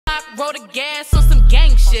roll the gas on some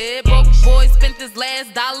gang shit. Broke boy spent his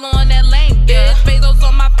last dollar on that lame bitch. Bezos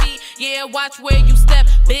on my feet, yeah, watch where you step.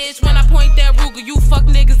 Bitch, when I point that Ruger, you fuck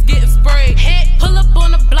niggas getting sprayed. Hit, pull up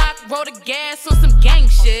on the block, roll the gas on some gang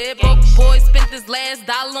shit. Broke boy spent his last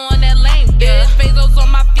dollar on that lame bitch. Bezos on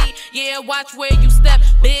my feet, yeah, watch where you step.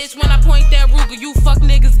 Bitch, when I point that Ruger, you fuck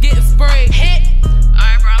niggas getting sprayed. Hit.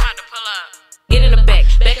 Alright, bro, I'm about to pull up. Get in the back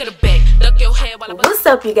of the back. Duck your head while I... What's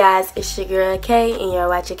up, you guys? It's your girl Kay, and you're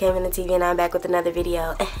watching Kevin the TV, and I'm back with another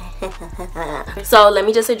video. So let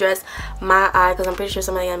me just address my eye, because I'm pretty sure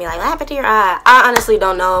somebody's gonna be like, what happened to your eye? I honestly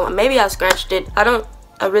don't know. Maybe I scratched it.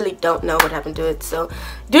 I really don't know what happened to it. So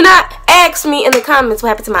do not ask me in the comments what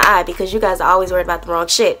happened to my eye, because you guys are always worried about the wrong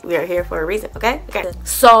shit. We are here for a reason, okay?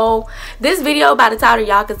 So this video, by the title,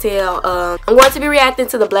 y'all can tell, I'm going to be reacting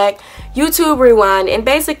to the Black YouTube Rewind. And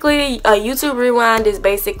basically, a YouTube Rewind is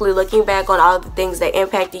basically looking back on all the things that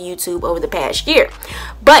impacted YouTube over the past year.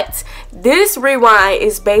 But this rewind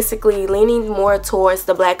is basically leaning more towards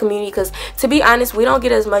the Black community, because to be honest, we don't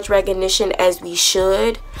get as much recognition as we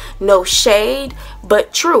should. No shade,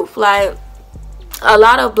 but truth. Like, a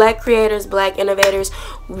lot of Black creators, Black innovators,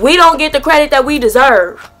 we don't get the credit that we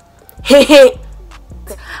deserve.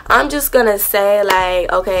 I'm just gonna say,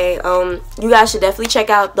 like, okay, you guys should definitely check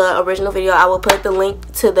out the original video. I will put the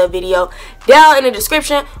link to the video down in the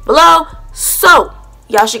description below, so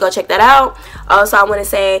y'all should go check that out. Also, I want to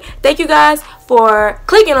say thank you guys for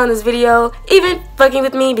clicking on this video, even fucking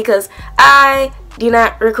with me, because I do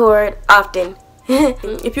not record often.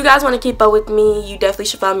 If you guys want to keep up with me, you definitely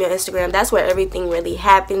should follow me on Instagram. That's where everything really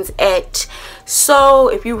happens at. So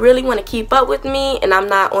if you really want to keep up with me and I'm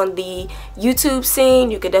not on the YouTube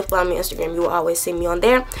scene, you can definitely follow me on Instagram. You will always see me on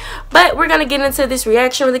there. But we're going to get into this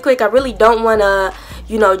reaction really quick. I really don't want to,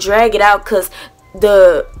 you know, drag it out, because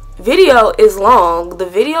the video is long. The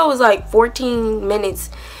video is like 14 minutes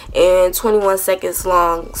and 21 seconds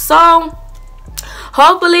long. So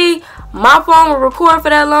hopefully my phone will record for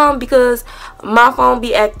that long, because my phone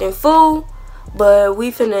be acting fool. But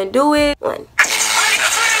we finna do it. One.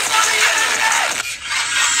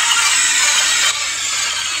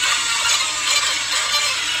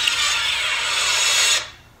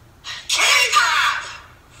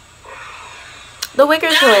 The Wicker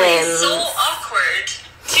Twins. So awkward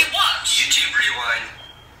to watch. YouTube Rewind.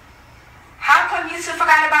 How come you two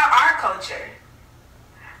forgot about our culture?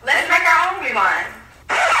 Let's make our own rewind.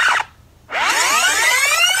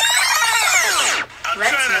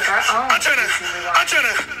 Let's make our own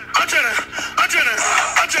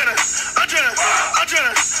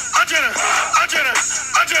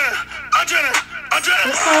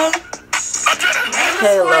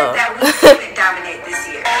Halo. That we couldn't dominate this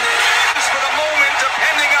year. For the moment,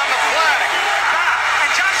 depending on the flag. And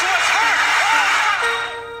Joshua's hurt.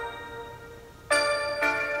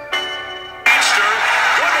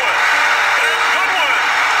 Goodwood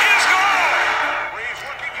is gone.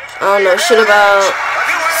 I don't know shit about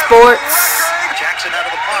sports. Jackson out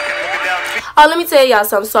of the pocket, looking down. Oh, let me tell y'all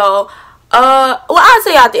something. So, well, I'll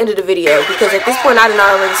tell y'all at the end of the video, because at this point I done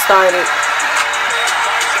already started.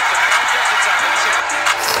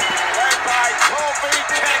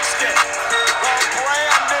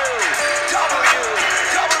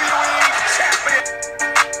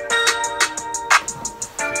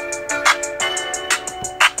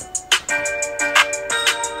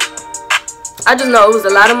 I just know it was a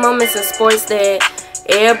lot of moments in sports that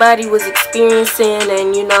everybody was experiencing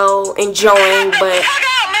and, you know, enjoying, but yeah.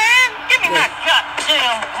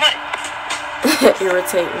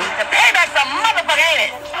 Irritating. The payback's a motherfucker, ain't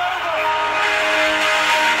it?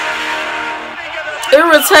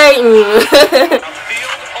 Irritating.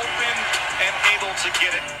 Field open and able to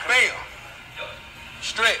get it. Bam.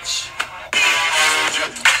 Stretch.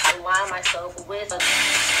 Why myself with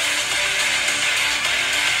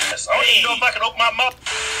I don't even know if I can open my mouth.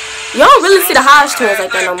 you don't really see the Hodge twins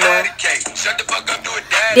like that no more.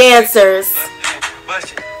 Dancers.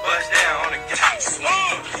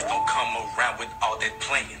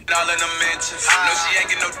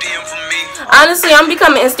 Honestly, I'm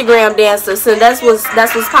becoming Instagram dancer, so that's what's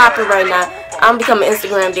popping right now. I'm becoming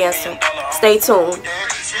Instagram dancer. Stay tuned.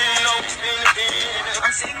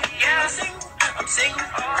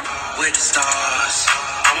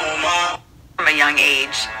 From a young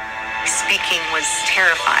age, speaking was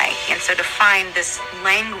terrifying, and so to find this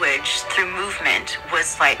language through movement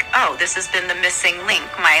was like, oh, this has been the missing link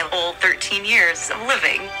my whole 13 years of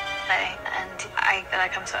living. And I feel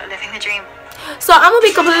like I'm sort of living the dream. So I'm gonna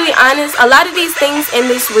be completely honest, a lot of these things in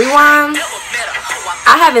this rewind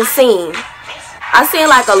I haven't seen. I've seen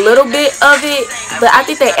like a little bit of it, but I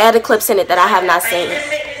think they added clips in it that I have not seen.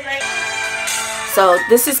 So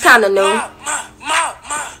this is kind of new. Well,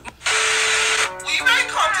 you made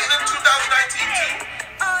content in 2019 too.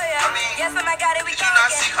 I mean, did you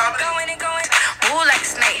not see comedy? Move like a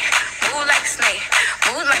snake, move like a snake,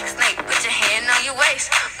 move like a snake. Put your hand on your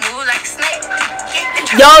waist, move like a snake.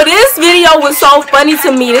 Yo, this video was so funny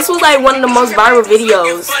to me. This was like one of the most viral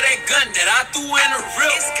videos.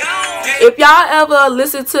 If y'all ever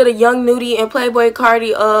listened to the Young Nudy and Playboy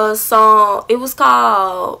Cardi song, it was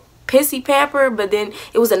called Pissy Pamper, but then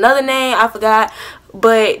it was another name, I forgot.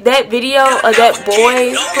 But that video of that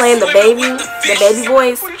boy playing the baby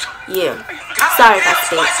voice, yeah. Sorry if I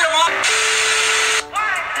speak.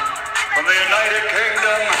 From the United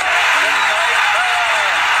Kingdom.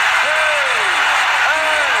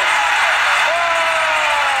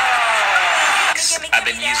 I've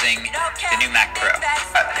been using the new Mac Pro.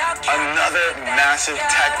 Another massive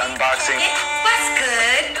tech unboxing. What's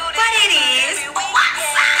good? What it is?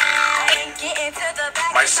 What's up?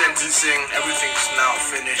 My sentencing, everything's now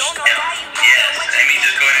finished. Yes, Amy,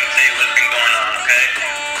 just go ahead and say what's been going on, okay?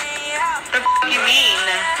 You mean?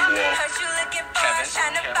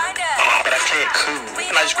 But I play it cool.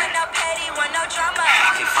 And I just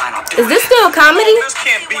Is this still comedy? This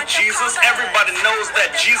can't be Jesus. Everybody knows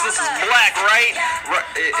that Jesus is black, right?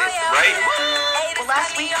 Right? Well,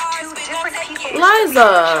 last week, 2 different people.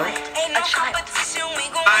 Liza. A child.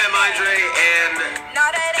 I am Andre, and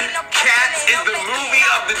Cats is the movie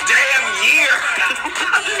of the damn year.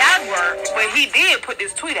 That worked, but he did put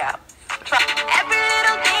this tweet out.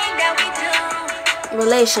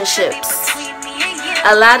 Relationships.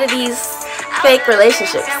 A lot of these fake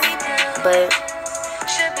relationships. But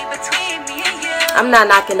I'm not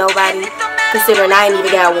knocking nobody, considering I ain't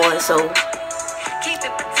even got one, so.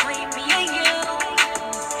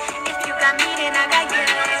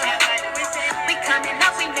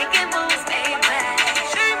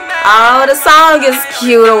 Oh, the song is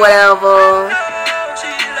cute or whatever.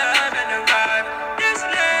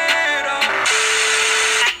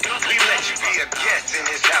 We let you be a guest in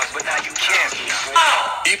his house, but now you can't be.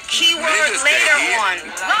 Keyword later on.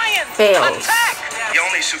 Lion. Fails. The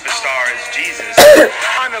only superstar is Jesus.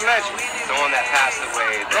 I'm a legend. The one that passed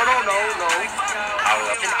away. No.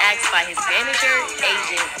 Been asked by his manager,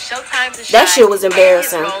 agent, Showtime to That shit was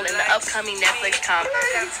embarrassing. his role in the upcoming Netflix comedy.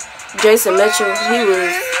 Jason Mitchell, he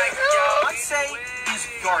was. Beyonce is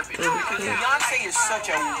garbage because Beyonce is such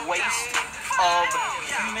a waste of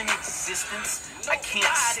human existence. I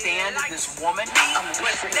can't stand this woman.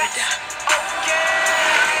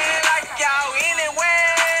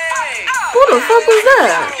 Who the fuck was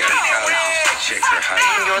that?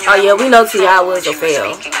 Oh yeah, we know T.I. was a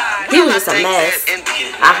fail. He was just a mess.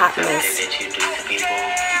 A hot mess.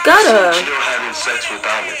 Gutter. having sex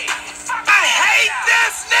without me. I hate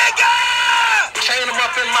this nigga! Chain him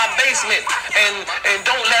up in my basement and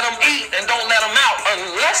don't let him eat and don't let him out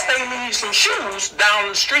unless they need some shoes down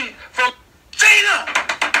the street from Gina!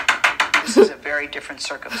 This is a very different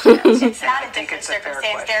circumstance. It's not a different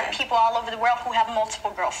circumstance. There are people all over the world who have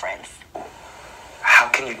multiple girlfriends. How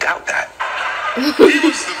can you doubt that? He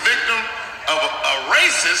was the victim of a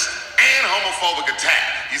racist and homophobic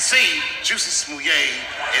attack. You see, Juicy Smouye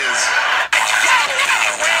is...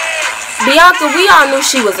 Bianca, we all knew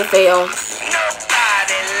she was a fail.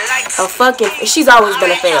 A fucking... She's always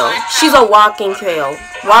been a fail. She's a walking fail.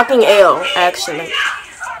 Walking L, actually.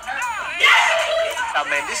 Oh,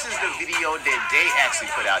 man, this is the video that they actually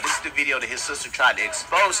put out. This is the video that his sister tried to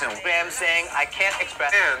expose him. I'm saying I can't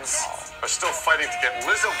expect Fans are still fighting to get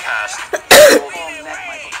Lizzo cast. Met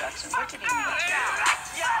Michael Jackson. What did he mean to you?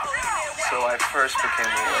 So I first became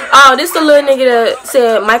aware. Oh, this the little nigga that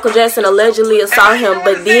said Michael Jackson allegedly assaulted him,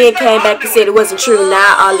 but then came back and said it wasn't true.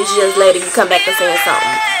 Now, all these years later, you come back and saying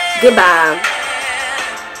something. Goodbye.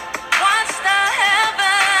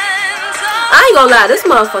 I ain't gonna lie, this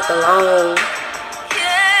motherfucker long.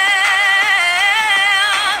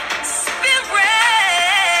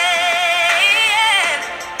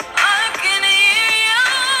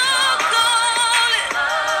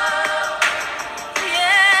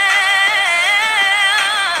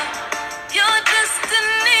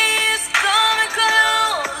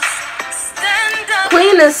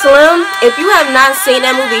 Queen and Slim, if you have not seen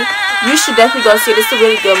that movie, you should definitely go see it. It's a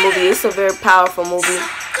really good movie. It's a very powerful movie.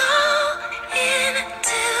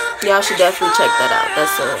 Y'all should definitely check that out.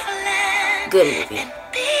 That's a good movie.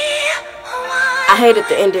 I hated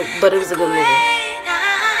the ending, but it was a good movie.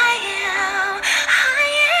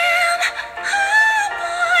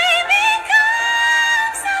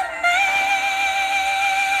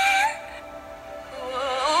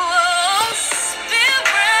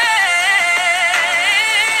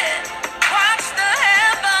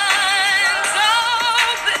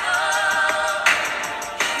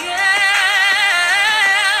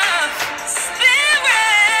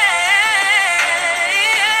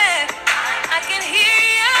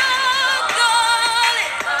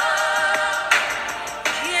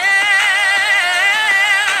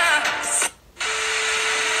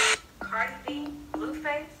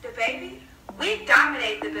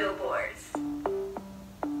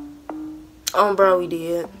 Bro, we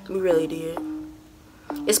did. We really did.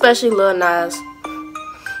 Especially Lil Nas.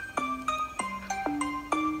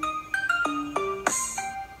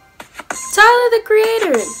 Tyler, the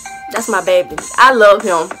Creator. That's my baby. I love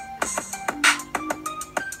him.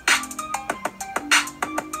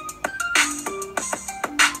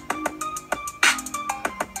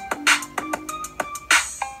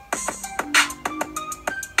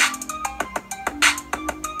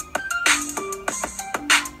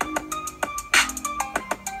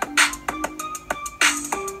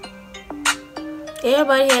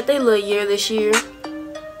 Everybody had their little year this year.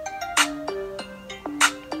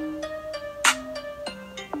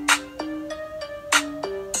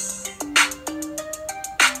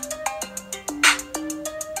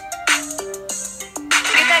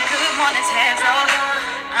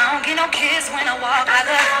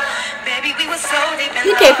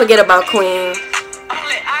 You can't forget about Queen.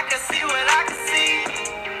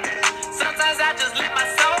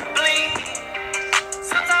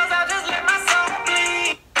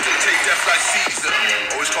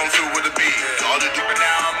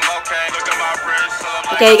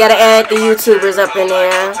 Okay, you gotta add the YouTubers up in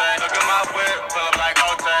there.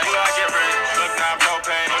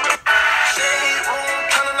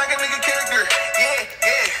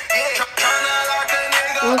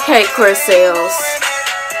 Okay, Chris Sales.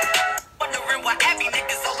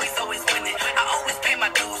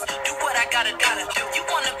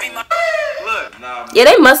 Yeah,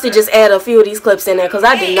 they must have just added a few of these clips in there because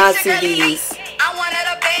I did not see these.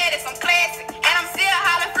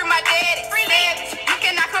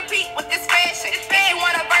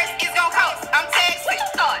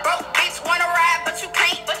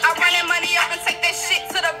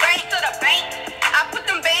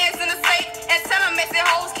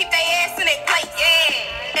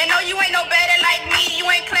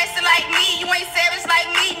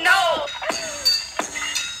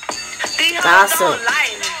 Awesome.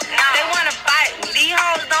 They wanna fight me. These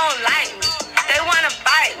hoes don't like me. They wanna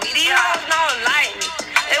fight me. These hoes don't like me.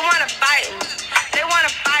 They wanna fight me. They wanna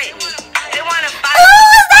fight me. They wanna fight me.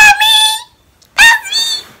 Oh, is that me? That's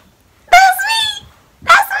me. That's me.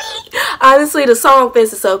 That's me. Honestly, the song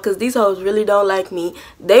fits itself because these hoes really don't like me.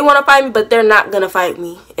 They want to fight me, but they're not gonna fight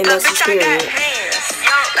me, and that's the spirit.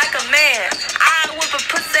 Like a man. I whip a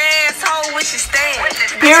pussy asshole when she stand.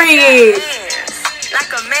 Period. Like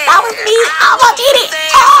a man. That was me. I want to eat it.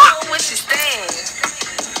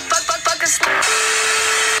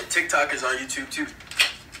 TikTok is on YouTube too.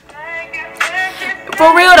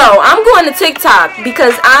 For real though, I'm going to TikTok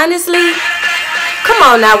because honestly, come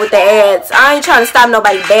on now with the ads. I ain't trying to stop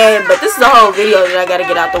nobody bad, but this is a whole video that I gotta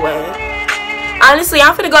get out the way. Honestly,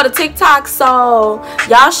 I'm finna go to TikTok, so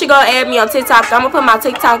y'all should go add me on TikTok. I'm gonna put my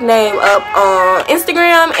TikTok name up on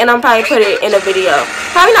Instagram, and I'm probably put it in a video.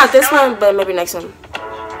 Probably not this one, but maybe next one.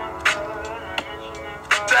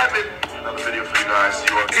 Another video for you guys.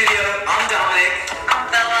 I'm Dominic. I'm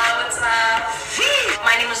Bella. What's up?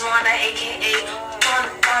 My name is Wanda, aka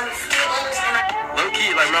Wanda Feels. Low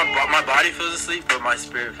key, like my body feels asleep, but my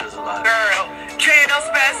spirit feels alive. Girl, Trados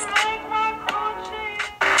best.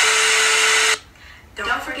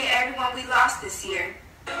 Don't forget everyone we lost this year.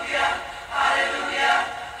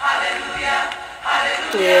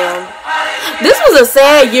 Yeah. This was a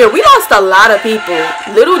sad year. We lost a lot of people.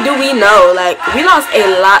 Little do we know, like, we lost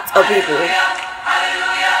a lot of people.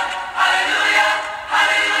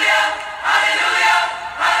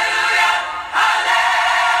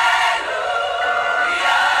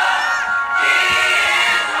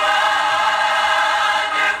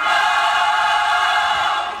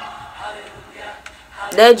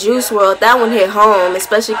 That Juice WRLD, that one hit home,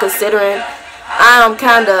 especially considering I'm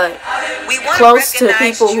kind of close to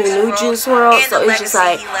people who knew Juice WRLD, so it's just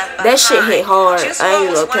like, that shit hit hard. I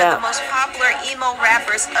ain't gonna cap. One of the most popular emo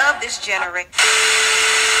rappers of this generation.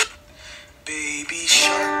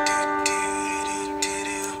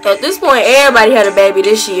 At this point, everybody had a baby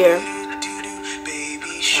this year.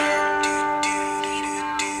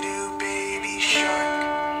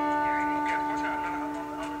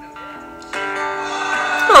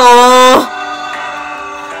 Aww.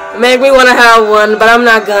 Make me want to have one, but I'm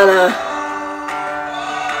not gonna.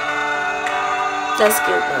 That's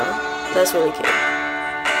cute though. That's really cute.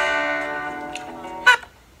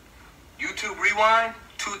 YouTube Rewind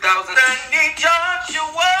 2000.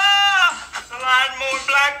 Joshua, a lot more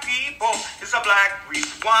black people. It's a black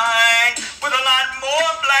rewind with a lot more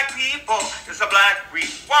black people. It's a black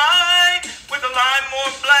rewind with a lot more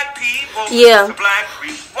black people. Yeah. It's a black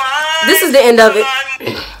rewind. This is the end of it.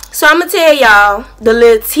 So I'm gonna tell y'all the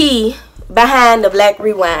little tea behind the Black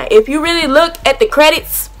Rewind. If you really look at the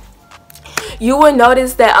credits, you will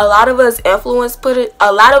notice that a lot of us influencers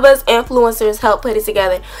help put it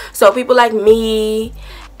together. So people like me,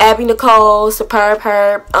 Abby Nicole, Superb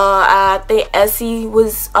Herb, I think Essie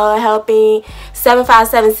was helping,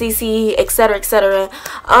 757cc, etc, etc.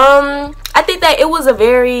 I think that it was a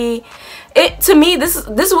very, to me, this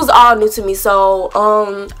was all new to me. So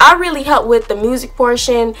I really helped with the music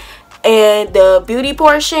portion and the beauty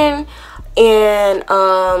portion, and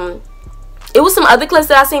it was some other clips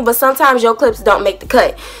that I seen, but sometimes your clips don't make the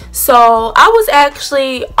cut. So I was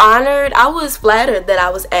actually honored. I was flattered that I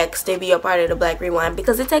was asked to be a part of the Black Rewind,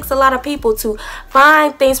 because it takes a lot of people to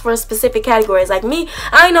find things for specific categories. Like me,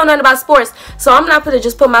 I ain't know nothing about sports, so I'm not gonna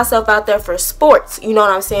just put myself out there for sports. You know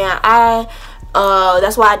what I'm saying?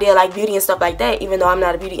 That's why I did like beauty and stuff like that. Even though I'm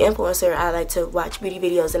not a beauty influencer, I like to watch beauty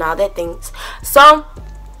videos and all that things. So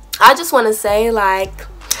I just want to say, like,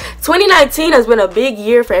 2019 has been a big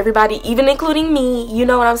year for everybody, even including me. You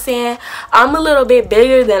know what I'm saying? I'm a little bit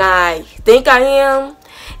bigger than I think I am,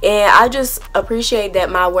 and I just appreciate that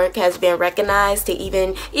my work has been recognized, to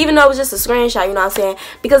even though it was just a screenshot, you know what I'm saying?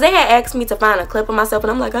 Because they had asked me to find a clip of myself,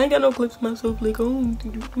 and I'm like, I ain't got no clips of myself, like, oh,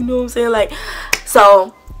 you know what I'm saying? Like,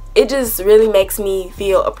 so it just really makes me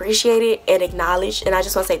feel appreciated and acknowledged, and I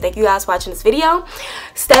just want to say thank you guys for watching this video.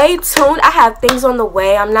 Stay tuned. I have things on the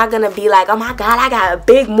way. I'm not gonna be like, oh my god, I got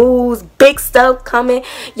big moves, big stuff coming.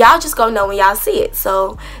 Y'all just gonna know when y'all see it,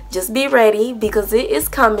 so just be ready, because it is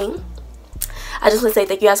coming. I just want to say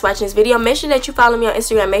thank you guys for watching this video. Make sure that you follow me on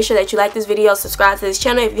Instagram. Make sure that you like this video, subscribe to this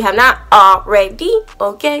channel if you have not already,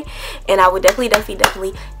 okay? And I will definitely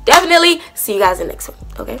see you guys in the next one,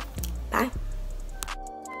 okay? Bye.